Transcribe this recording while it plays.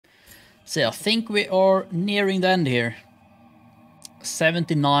So I think we are nearing the end here.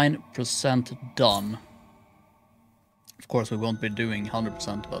 79% done. Of course, we won't be doing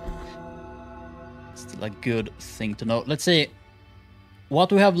 100%, but it's still a good thing to know. Let's see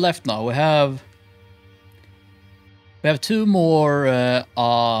what we have left now. We have 2 more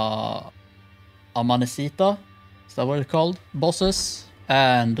Amanecidas. Is that what it's called? Bosses,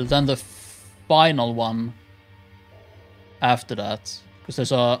 and then the final one after that, because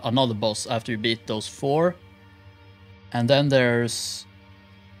there's another boss after you beat those 4. And then there's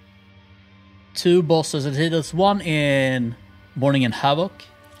 2 bosses. There's one in Morning and Havoc.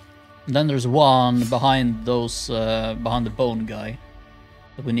 And then there's one behind those, behind the bone guy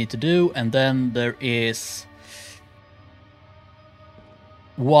that we need to do. And then there is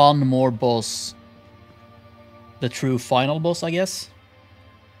one more boss. The true final boss, I guess.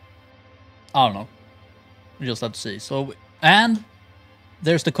 I don't know. We just have to see. So, and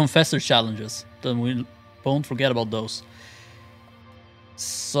there's the Confessor challenges. Then we won't forget about those.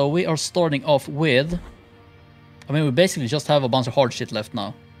 So we are starting off with... I mean, we basically just have a bunch of hard shit left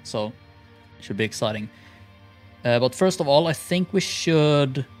now. So it should be exciting. But first of all, I think we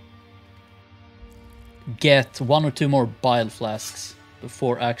should get 1 or 2 more bile flasks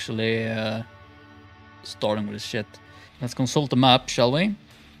before actually starting with this shit. Let's consult the map, shall we?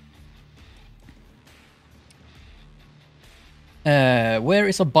 Where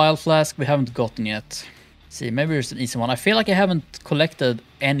is a bile flask we haven't gotten yet? See, maybe there's an easy one. I feel like I haven't collected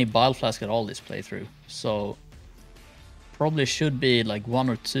any bile flask at all this playthrough, so probably should be like 1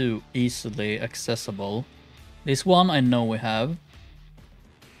 or 2 easily accessible. This one I know we have.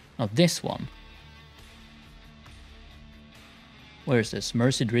 Not this one. Where is this?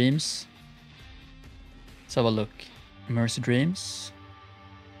 Mercy Dreams. Let's have a look. Mercy Dreams.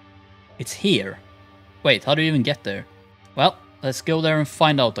 It's here. Wait, how do you even get there? Well, let's go there and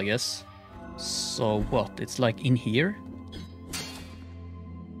find out, I guess. So what? It's like in here?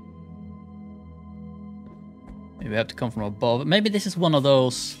 Maybe we have to come from above. Maybe this is one of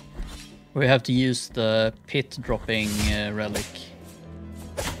those where we have to use the pit dropping relic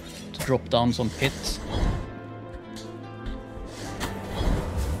to drop down some pits.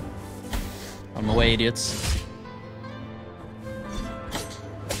 On my way, idiots.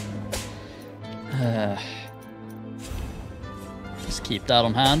 Just keep that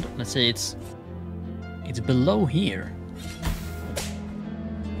on hand. Let's see, it's below here.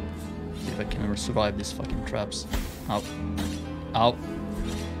 See if I can ever survive these fucking traps. Ow. Ow.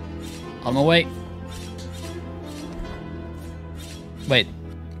 On my way. Wait,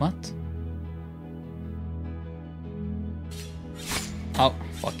 what? Ow,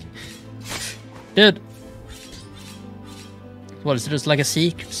 fuck. Dude! What, is there just like a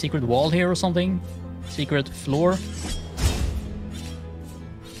secret wall here or something? Secret floor?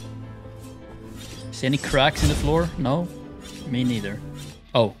 See any cracks in the floor? No? Me neither.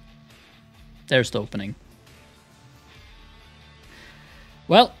 Oh. There's the opening.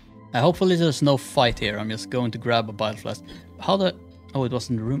 Well, hopefully there's no fight here. I'm just going to grab a bile flask. How the... Oh, it was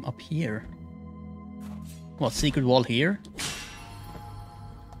in the room up here. What, secret wall here?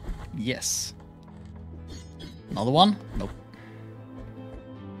 Yes. Another one? Nope.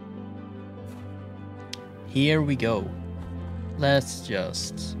 Here we go. Let's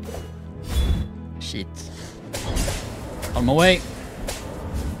just... Shit. On my way.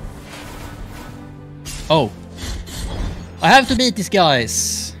 Oh. I have to beat these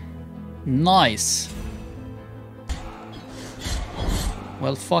guys. Nice.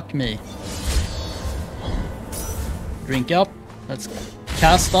 Well, fuck me. Drink up. Let's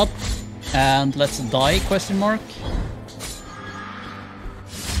cast up. And let's die, question mark.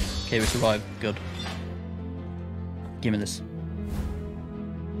 Okay, we survived. Good. Give me this.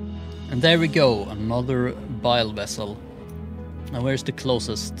 And there we go, another bile vessel. Now where's the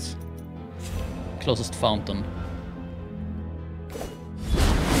closest fountain?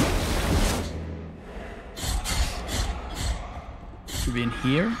 Should be in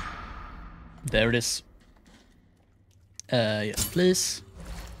here. There it is. Yes, please.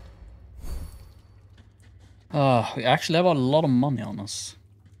 We actually have a lot of money on us.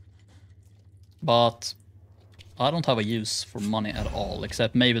 But I don't have a use for money at all,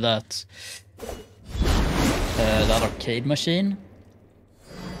 except maybe that arcade machine.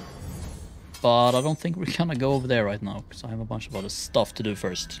 But I don't think we're gonna go over there right now, because I have a bunch of other stuff to do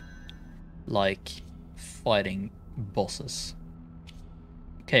first. Like fighting bosses.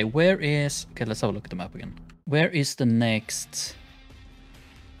 Okay, where is... Okay, let's have a look at the map again. Where is the next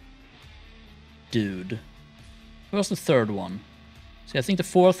dude? Where was the third one? See, I think the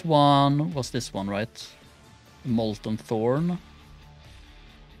fourth one was this one, right? Molten Thorn.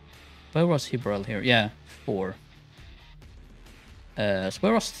 Where was Hibrel here? Yeah, 4. So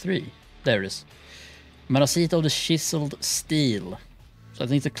where was 3? There it is. Amanecidas of the chiseled steel. So I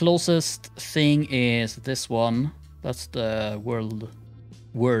think the closest thing is this one. That's the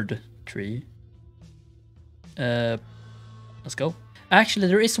word tree. Let's go. Actually,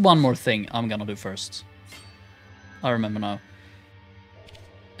 there is one more thing I'm gonna do first. I remember now.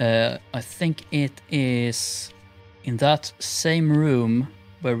 I think it is in that same room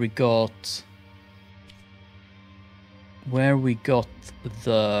where we got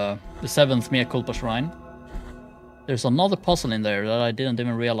the 7th Mea Culpa shrine. There's another puzzle in there that I didn't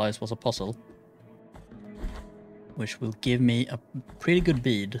even realize was a puzzle, which will give me a pretty good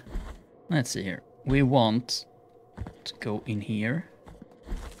bead. Let's see here. We want to go in here.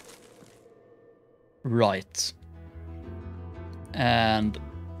 Right. And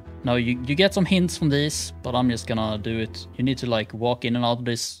now you get some hints from these, but I'm just gonna do it. You need to like walk in and out of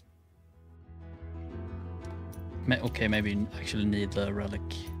this. Okay, maybe you actually need the relic.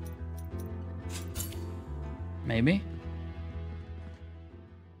 Maybe?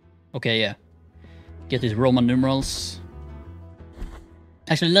 Okay, yeah. Get these Roman numerals.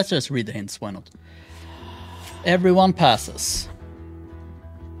 Actually, let's just read the hints, why not? Everyone passes.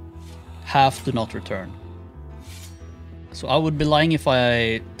 Have to not return. So I would be lying if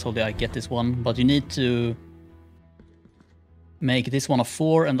I told you I get this one, but you need to make this one a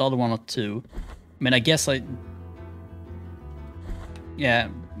 4 and the other one a 2. I mean, I guess yeah,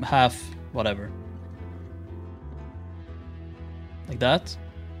 half, whatever. Like that?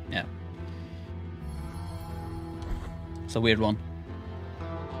 Yeah. It's a weird one.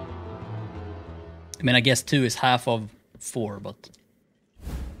 I mean, I guess 2 is half of 4, but...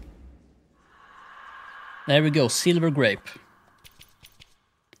 There we go, silver grape.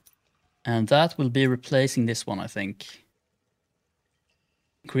 And that will be replacing this one, I think.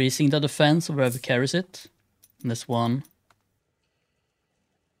 Increasing the defense of whoever carries it. And this one.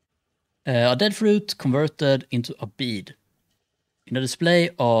 A dead fruit converted into a bead. In a display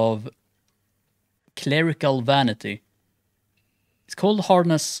of clerical vanity. Its cold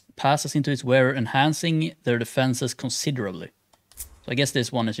hardness passes into its wearer, enhancing their defenses considerably. So I guess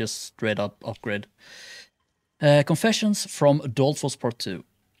this one is just straight up upgrade. Confessions from Adolphus Part 2.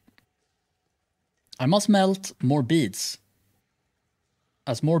 I must melt more beads.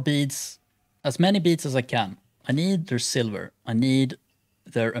 As many beads as I can. I need their silver. I need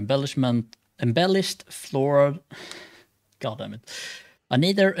their embellished floral... God damn it. I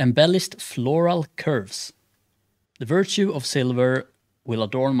need their embellished floral curves. The virtue of silver will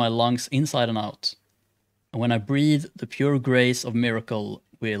adorn my lungs inside and out. And when I breathe, the pure grace of miracle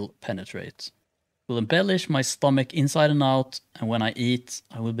will penetrate. Will embellish my stomach inside and out, and when I eat,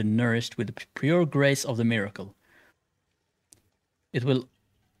 I will be nourished with the pure grace of the miracle. It will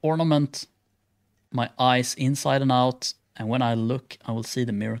ornament my eyes inside and out, and when I look, I will see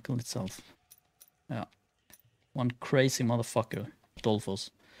the miracle itself. Yeah. One crazy motherfucker,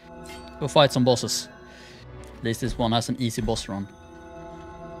 Dolphos. Go fight some bosses. At least this one has an easy boss run.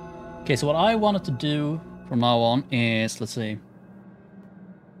 Okay, so what I wanted to do from now on is, let's see.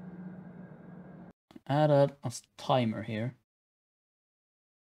 Added a timer here.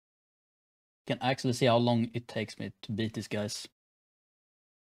 You can actually see how long it takes me to beat these guys.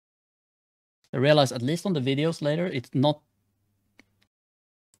 I realize, at least on the videos later, it's not...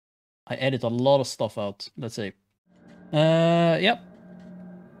 I edit a lot of stuff out. Let's see. Yep.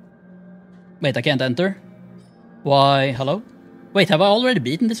 Wait, I can't enter. Why, hello? Wait, have I already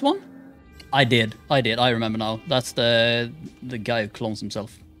beaten this one? I did. I remember now. That's the guy who clones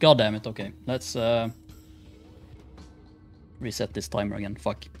himself. God damn it, okay. Let's reset this timer again.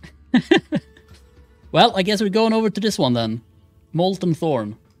 Fuck. Well, I guess we're going over to this one then. Molten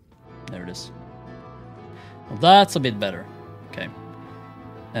Thorn. There it is. Well, that's a bit better. Okay.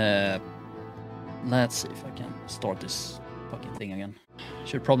 Let's see if I can start this fucking thing again.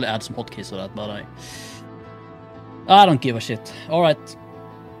 Should probably add some hotkeys to that, but I don't give a shit. Alright.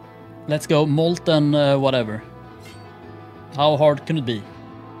 Let's go. Molten whatever. How hard can it be?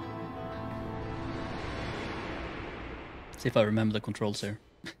 See if I remember the controls here.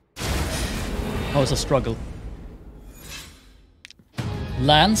 Oh, it's a struggle.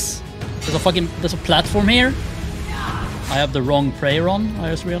 Lance? There's a platform here? I have the wrong prayer on, I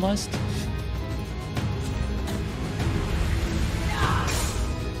just realized.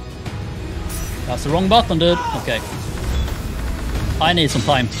 That's the wrong button, dude. Okay. I need some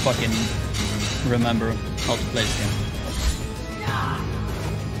time to fucking remember how to play this game.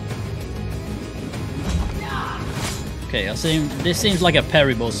 Okay, this seems like a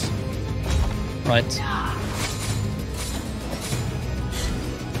parry boss. Right.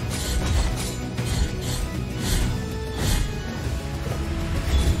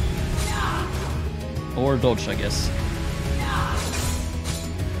 Or dodge, I guess.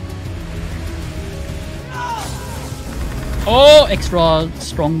 Oh, extra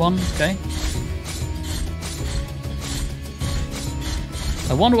strong one. Okay.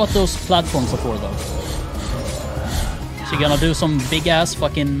 I wonder what those platforms are for, though. She gonna do some big ass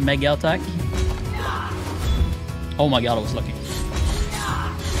fucking mega attack? Oh my god, I was lucky.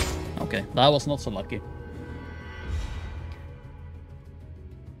 Okay, that was not so lucky.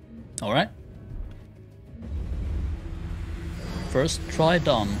 Alright. First try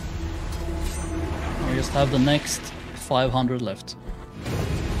done. We just have the next 500 left.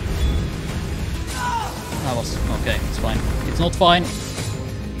 That was okay, it's fine. It's not fine.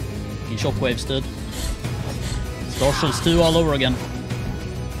 In shockwaves, dude. Dorsals 2 all over again.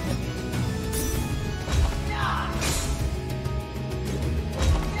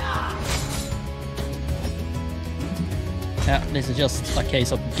 Yeah, this is just a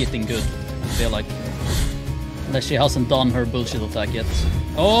case of getting good, I feel like. Unless she hasn't done her bullshit attack yet.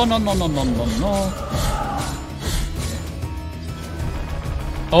 Oh, no, no, no, no, no, no.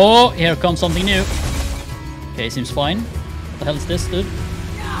 Oh, here comes something new. Okay, seems fine. What the hell is this, dude?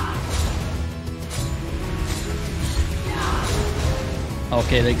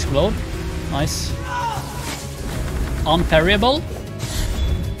 Okay, they explode. Nice. Unparryable?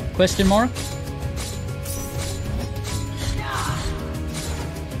 Question mark?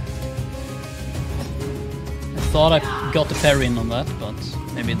 I thought I got the parry in on that, but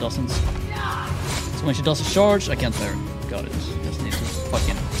maybe it doesn't. So when she does a charge, I can't parry. Got it. Just need to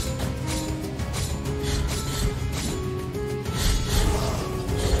fucking...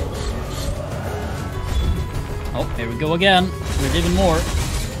 Oh, here we go again. With even more.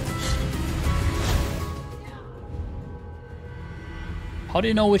 How do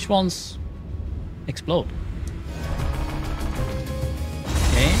you know which ones explode?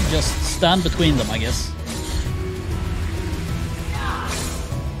 Okay, just stand between them, I guess.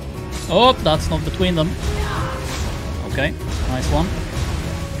 Oh, that's not between them. Okay, nice one.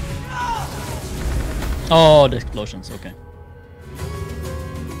 Oh, the explosions, okay.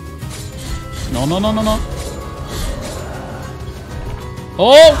 No, no, no, no, no.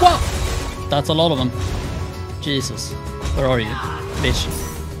 Oh, wow! That's a lot of them. Jesus. Where are you, bitch?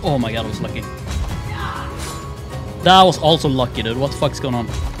 Oh my god, I was lucky. That was also lucky, dude. What the fuck's going on?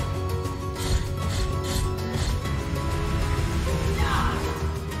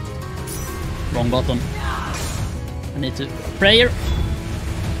 Wrong button. I need to... Prayer!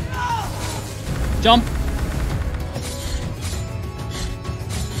 Jump!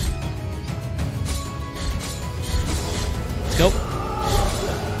 Let's go.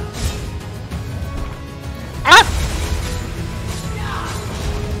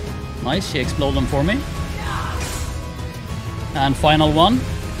 Nice, she exploded them for me. And final one.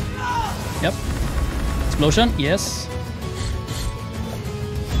 Yep. Explosion, yes.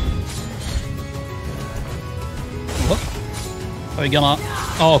 What? Are we gonna...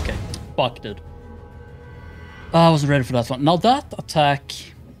 Oh, okay. Fuck, dude. I wasn't ready for that one. Now that attack...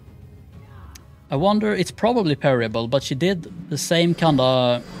 I wonder... It's probably parryable, but she did the same kind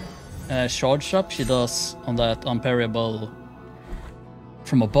of charge up she does on that unparryable...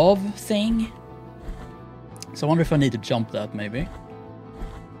 from above thing. So I wonder if I need to jump that maybe.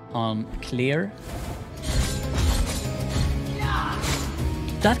 On clear.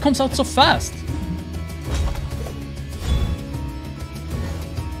 That comes out so fast.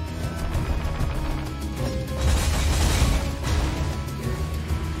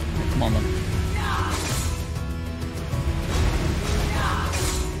 Come on then.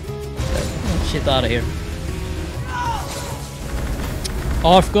 Get shit out of here.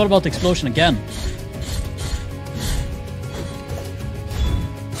 Oh, I forgot about the explosion again.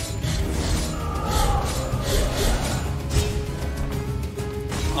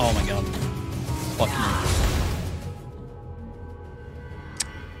 Oh my god. Fuck me.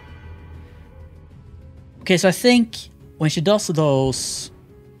 Okay, so I think when she does those...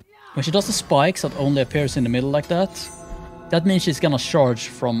 When she does the spikes that only appears in the middle like that, that means she's gonna charge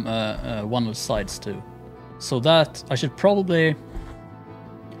from one of the sides too. So that, I should probably...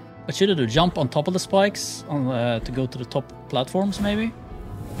 I should do jump on top of the spikes on, to go to the top platforms, maybe?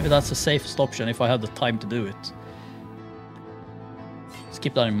 Maybe that's the safest option if I have the time to do it. Just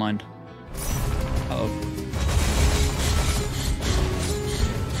keep that in mind. Uh-oh.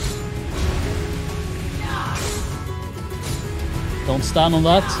 Don't stand on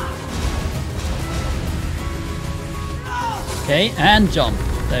that. Okay, and jump.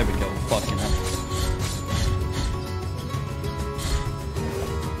 There we go. Fucking hell.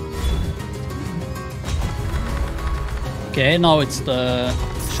 Okay, now it's the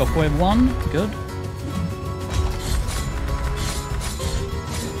shockwave one. Good.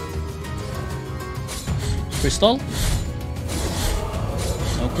 Crystal.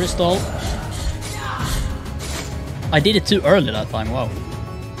 No crystal. I did it too early that time, wow.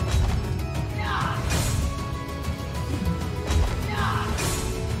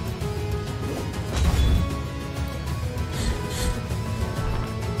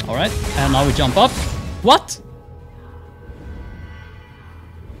 Alright, and now we jump up. What?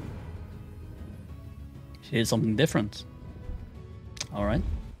 She did something different. Alright.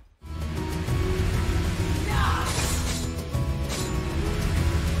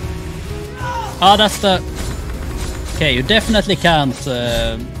 Ah, that's the... Okay, you definitely can't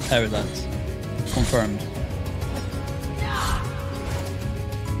parry that. Confirmed.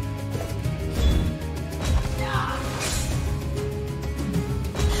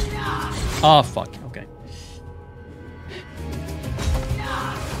 Ah, fuck. Okay.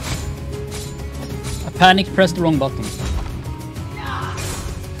 I panicked, pressed the wrong button.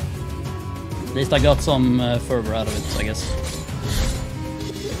 At least I got some fervor out of it, I guess.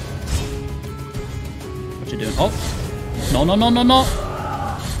 What you doing? Oh! No, no, no, no, no!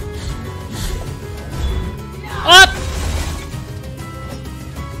 Up!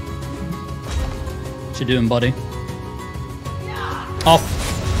 What you doing, buddy? Oh!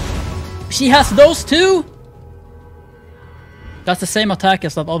 She has those too? That's the same attack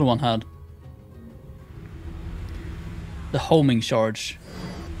as that other one had. The homing charge.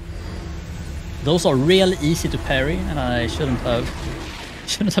 Those are real easy to parry, and I shouldn't have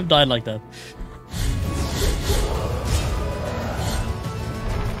died like that.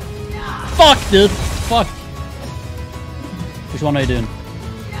 Fuck, dude! Fuck! Which one are you doing?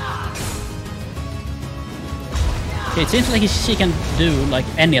 Okay, it seems like she can do like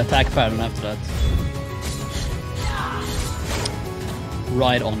any attack pattern after that.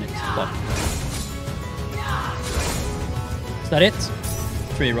 Right on it. Fuck. Is that it?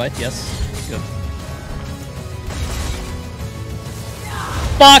 3, right? Yes. Good.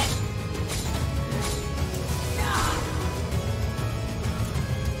 Fuck!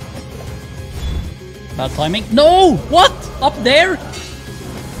 Bad timing. No! What? Up there?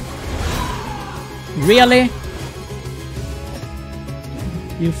 Really?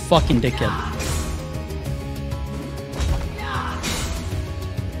 You fucking dickhead.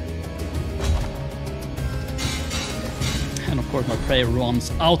 And of course my prayer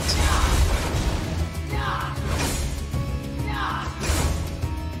runs out.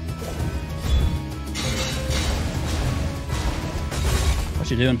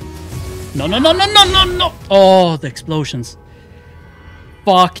 What you doing? No, no, no, no, no, no, no! Oh, the explosions.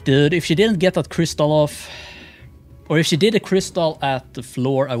 Fuck, dude. If she didn't get that crystal off... Or if she did a crystal at the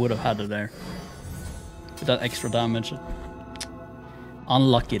floor, I would have had her there. With that extra damage.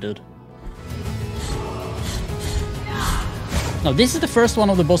 Unlucky, dude. Now, this is the first one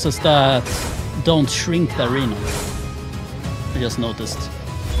of the bosses that don't shrink the arena. I just noticed.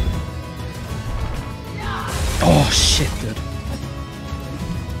 Oh, shit, dude.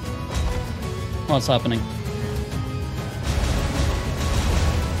 What's happening?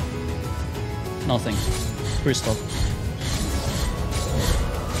 Nothing. Crystal.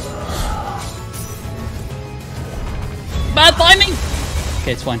 Bad timing!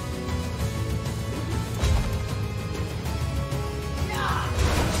 Okay, it's fine.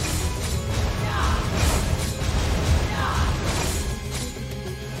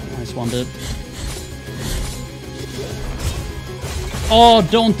 Nice one, dude. Oh,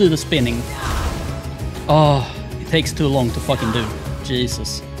 don't do the spinning. Oh, it takes too long to fucking do.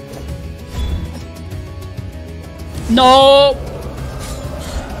 Jesus. No!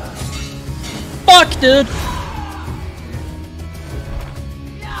 Fuck, dude!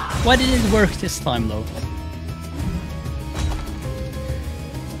 Why did it work this time, though?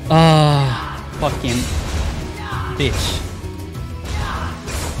 Ah, fucking bitch.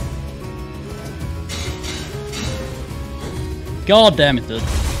 God damn it, dude.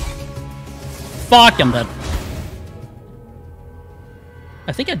 Fuck, I'm dead.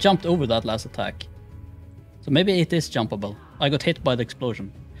 I think I jumped over that last attack. So maybe it is jumpable. I got hit by the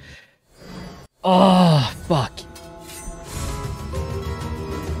explosion. Oh, fuck.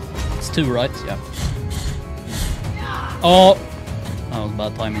 It's 2, right? Yeah. Oh! That was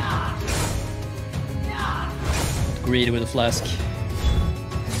bad timing. Greedy with the flask.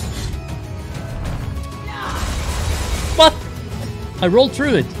 What? I rolled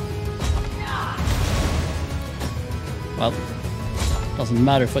through it. Well, doesn't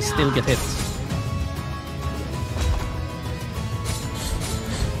matter if I still get hit.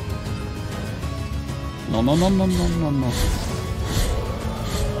 No, no, no, no, no, no, no.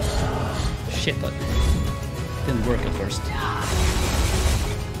 Shit, that didn't work at first.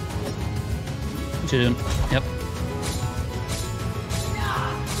 What you doing? Yep.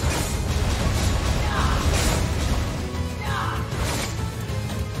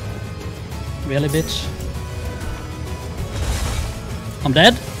 Really, bitch? I'm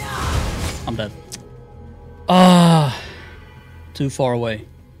dead? I'm dead. Ah, too far away.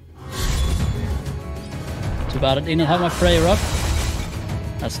 Too bad I didn't have my prayer up.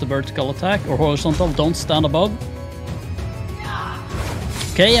 That's the vertical attack, or horizontal, don't stand above.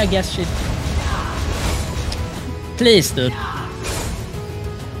 Okay, I guess she... Please, dude.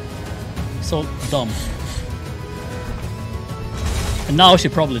 So dumb. And now she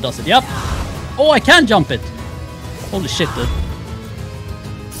probably does it, yep. Oh, I can jump it! Holy shit, dude.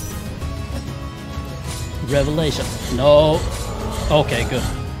 Revelation. No. Okay, good.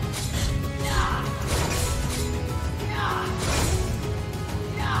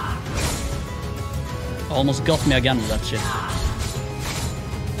 Almost got me again with that shit.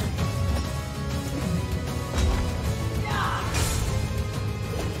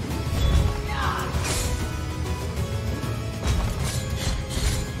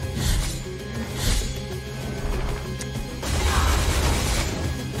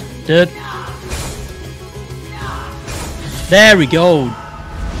 Dude. There we go.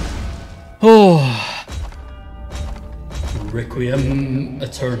 Oh. Requiem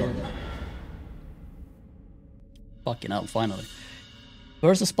Aeternum. Fucking hell, finally.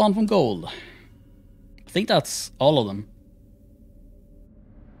 Where's the spawn from gold? I think that's all of them.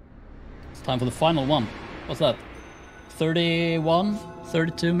 It's time for the final one. What's that? 31?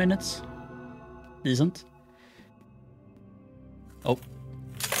 32 minutes? Decent. Oh.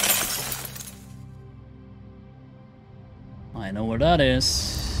 I know where that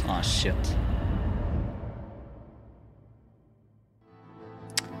is. Ah, shit.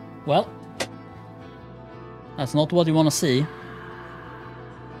 Well. That's not what you want to see.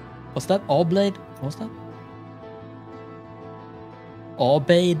 What's that? Oblade? What's that?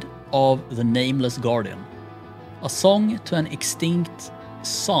 Obade of the Nameless Guardian. A song to an extinct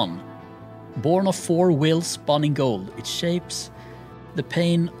sun. Born of 4 wills spun in gold. It shapes the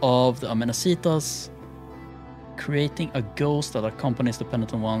pain of the Amanecidas, creating a ghost that accompanies the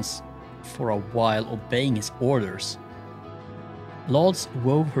Penitent Ones for a while, obeying his orders. Laudes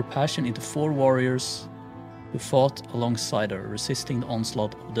wove her passion into 4 warriors who fought alongside her, resisting the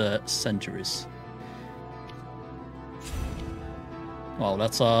onslaught of the centuries. Wow,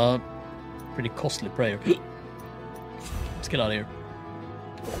 that's a pretty costly prayer. Let's get out of here.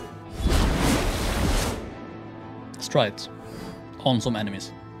 Let's try it. On some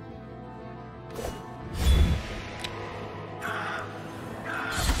enemies.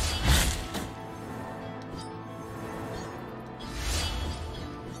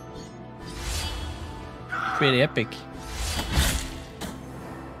 Pretty epic.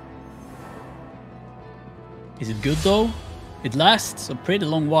 Is it good though? It lasts a pretty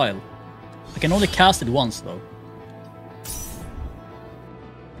long while. I can only cast it once though.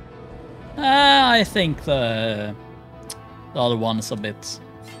 I think the other one is a bit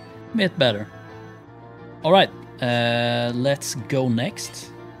better. Alright, let's go next.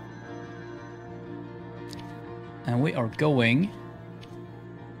 And we are going...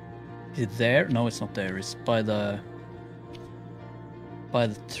 Is it there? No, it's not there. It's by the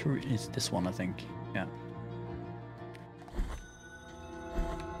tree. It's this one, I think. Yeah.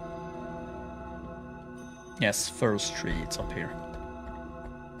 Yes, first tree. It's up here.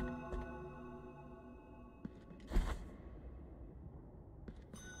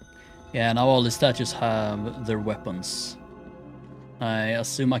 Yeah, now all the statues have their weapons. I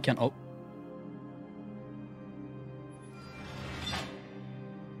assume I can... Oh.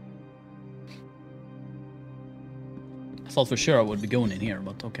 I thought for sure I would be going in here,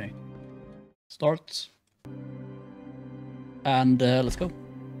 but okay. Start. And let's go.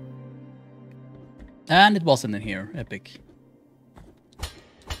 And it wasn't in here. Epic.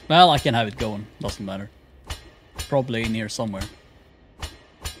 Well, I can have it going. Doesn't matter. Probably in here somewhere.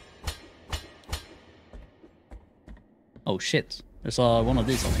 Oh shit. There's one of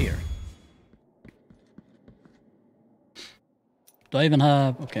these up here. Do I even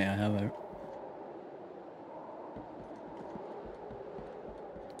have... Okay, I have a...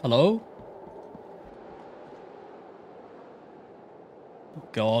 Hello? Oh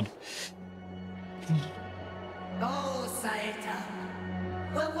god. Oh, Saeta,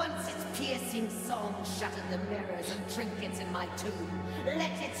 where once its piercing song shattered the mirrors and trinkets in my tomb,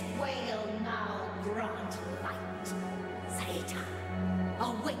 let its wail now grant light. Saeta,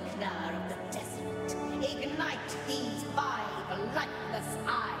 awakener of the desolate, ignite these 5 lightless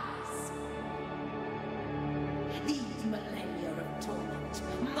eyes. These millennia of torment,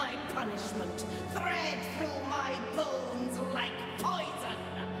 my punishment,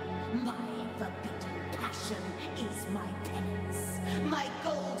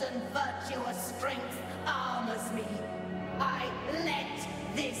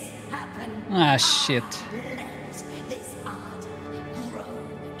 Ah, shit. Let this ardor grow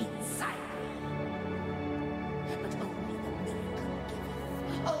inside me. But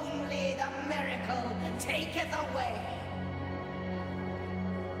only the miracle taketh away.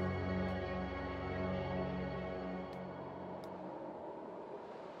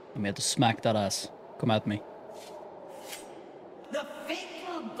 I'm here to smack that ass. Come at me. The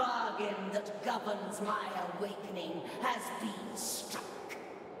fatal bargain that governs my awakening has been struck.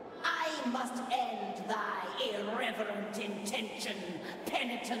 I must end thy irreverent intention,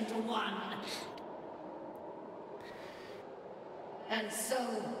 Penitent One. And so,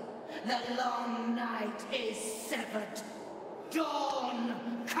 the long night is severed.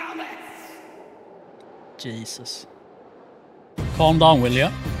 Dawn cometh! Jesus. Calm down, will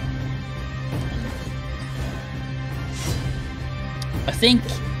ya? I think...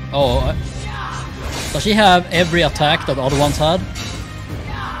 Oh, does she have every attack that the other ones had?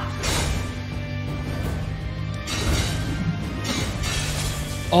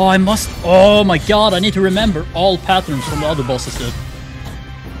 Oh, I must... Oh my god, I need to remember all patterns from the other bosses, dude.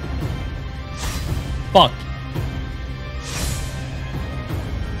 Fuck.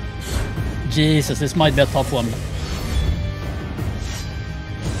 Jesus, this might be a tough one.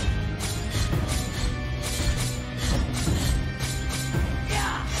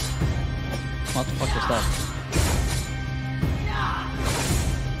 What the fuck was that?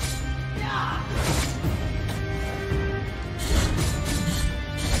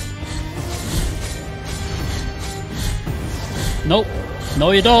 Nope.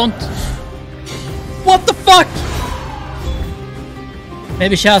 No, you don't. What the fuck?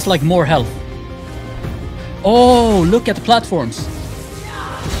 Maybe she has like more health. Oh, look at the platforms.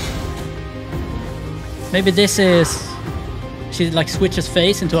 Maybe this is... She like switches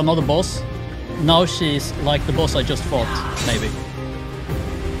face into another boss. Now she's like the boss I just fought, maybe.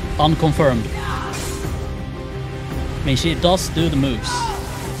 Unconfirmed. I mean, she does do the moves.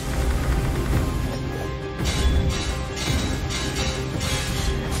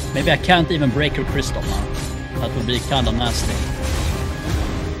 Maybe I can't even break her crystal now. That would be kinda nasty.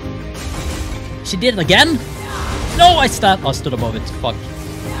 She did it again? No, I stood above it. Fuck.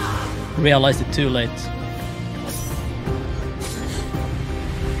 Realized it too late.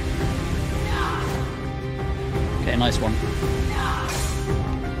 Okay, nice one.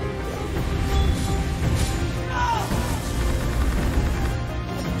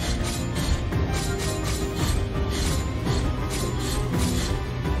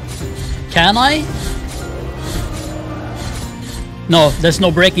 Can I? No, there's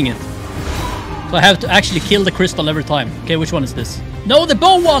no breaking it. So I have to actually kill the crystal every time. Okay, which one is this? No, the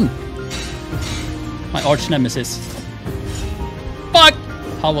bow one! My arch nemesis. Fuck!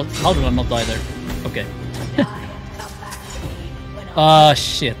 How did I not die there? Okay. Ah,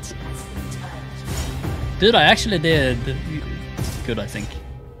 shit. Dude, I actually did good, I think.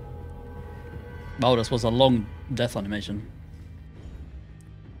 Wow, this was a long death animation.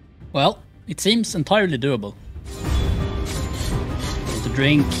 Well, it seems entirely doable. Need to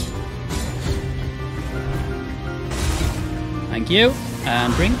drink. Thank you.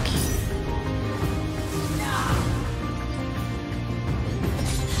 And drink.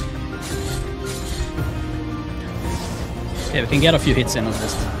 Okay, we can get a few hits in at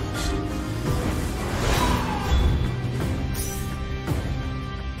least.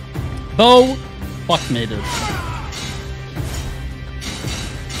 Bow! Fuck me, dude.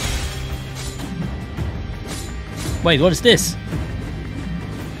 Wait, what is this?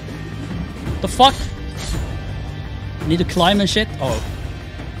 The fuck? Need to climb and shit? Oh.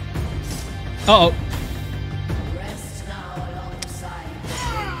 Uh-oh.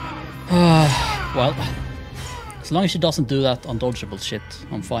 Well, as long as she doesn't do that undodgeable shit,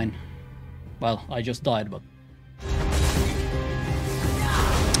 I'm fine. Well, I just died, but...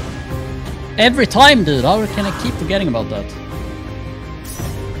 Every time, dude! How can I keep forgetting about that?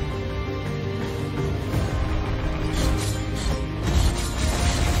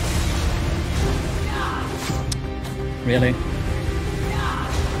 Really?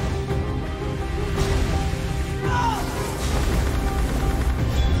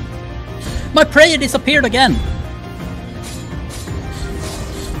 My prayer disappeared again!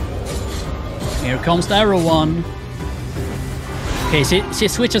 Here comes the arrow one. Okay, she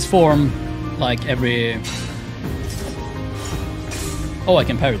switches form like every... Oh, I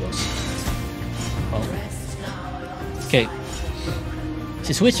can parry those. Well. Okay.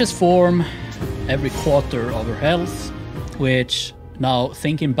 She switches form every quarter of her health, which now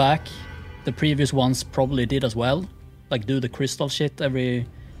thinking back, the previous ones probably did as well. Like do the crystal shit every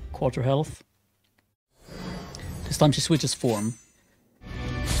quarter health. This time she switches form.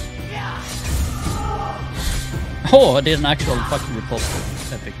 Oh, I did an actual fucking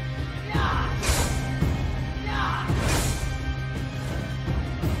riposte. Epic.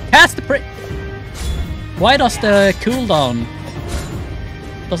 Cast the prayer. Why does the cooldown...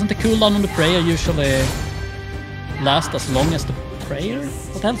 Doesn't the cooldown on the prayer usually last as long as the prayer?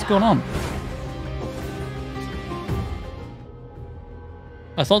 What the hell's going on?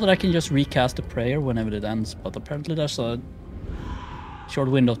 I thought that I can just recast the prayer whenever it ends, but apparently there's a short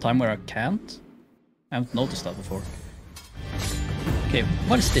window of time where I can't. I haven't noticed that before. Okay,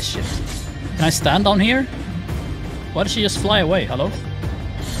 what is this shit? Can I stand down here? Why does she just fly away? Hello?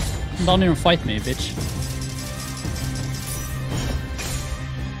 Come down here and fight me, bitch.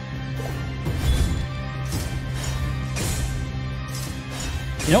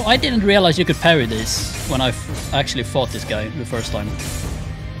 You know, I didn't realize you could parry this when I actually fought this guy the first time.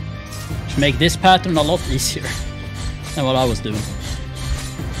 Which make this pattern a lot easier than what I was doing.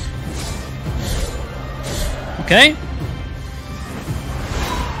 Okay.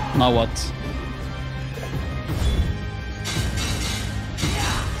 Now what?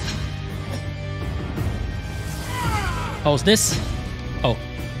 How's this? Oh.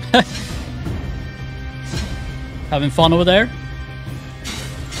 Having fun over there?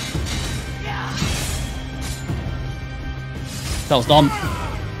 That was dumb.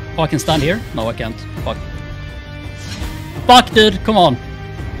 Oh, I can stand here? No, I can't. Fuck. Fuck, dude! Come on!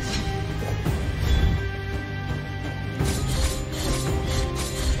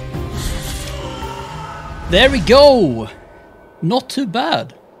 There we go! Not too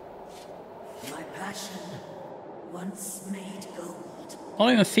bad. My passion, once made gold,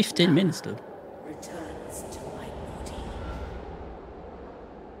 Not even 15 minutes, dude. returns to my body.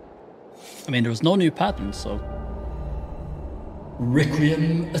 I mean, there was no new pattern, so...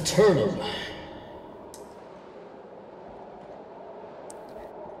 Requiem Eternal.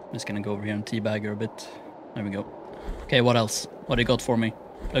 I'm just gonna go over here and teabag her a bit. There we go. Okay, what else? What do you got for me?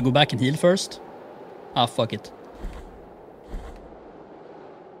 Do I go back and heal first? Ah, fuck it.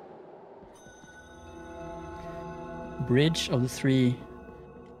 Bridge of the Three.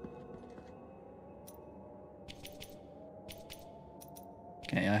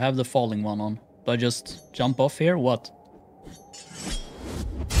 Okay, I have the falling one on. Do I just jump off here? What?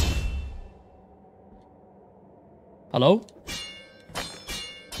 Hello?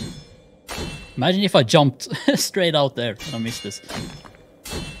 Imagine if I jumped straight out there and I missed this.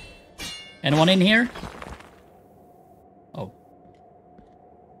 Anyone in here? Oh.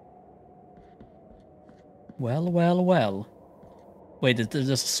 Well, well, well. Wait, is there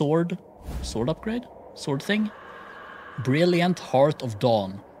just a sword? Sword upgrade? Sword thing? Brilliant Heart of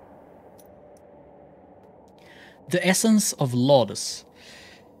Dawn. The essence of Laudes.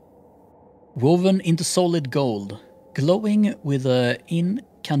 Woven into solid gold. Glowing with an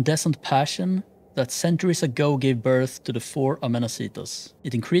incandescent passion that centuries ago gave birth to the 4 Amanecidas.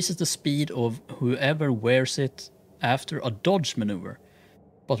 It increases the speed of whoever wears it after a dodge maneuver,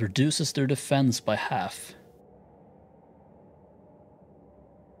 but reduces their defense by half.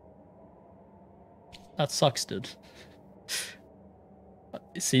 That sucks, dude.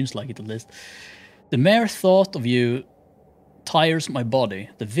 It seems like it at least. The mere thought of you tires my body.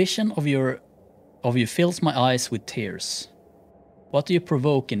 The vision of you fills my eyes with tears. What do you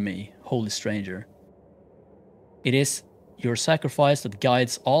provoke in me, holy stranger? It is your sacrifice that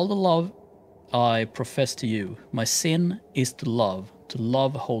guides all the love I profess to you. My sin is to love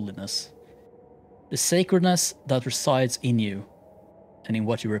holiness. The sacredness that resides in you and in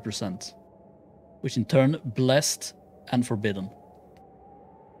what you represent, which in turn blessed and forbidden.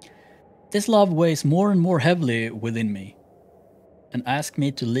 This love weighs more and more heavily within me and asks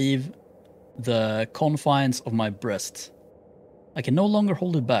me to leave the confines of my breast. I can no longer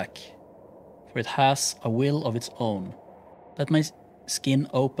hold it back, for it has a will of its own. Let my skin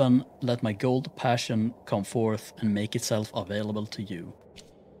open, let my gold passion come forth and make itself available to you.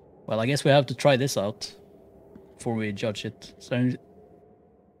 Well, I guess we have to try this out before we judge it. So,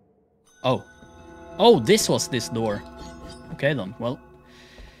 oh, this was this door. Okay then, well.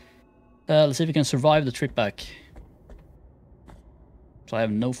 Let's see if we can survive the trip back. So I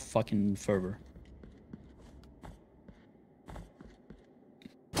have no fucking fervor.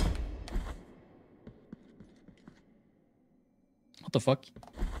 What the fuck?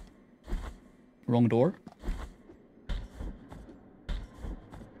 Wrong door?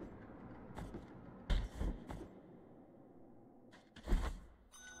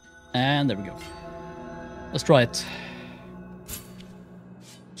 And there we go. Let's try it.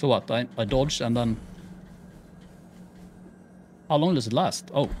 So what? I dodged and then... How long does it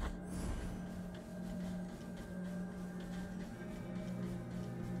last? Oh.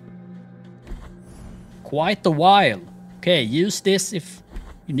 quite a while. Okay, use this if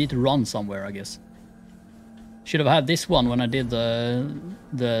you need to run somewhere, I guess. Should have had this one when I did the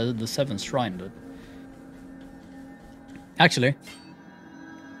 7th shrine, dude. Actually,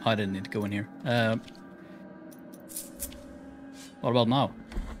 I didn't need to go in here. What about now?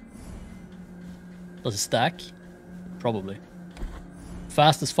 Does it stack? Probably.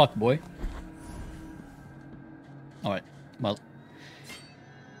 Fast as fuck, boy. Alright, well.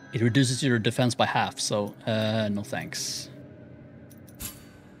 It reduces your defense by half, so no thanks.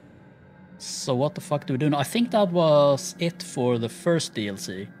 So what the fuck do we do now? I think that was it for the first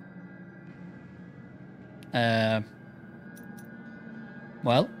DLC.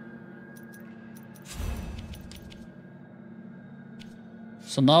 Well.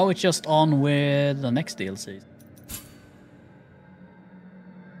 So now it's just on with the next DLC.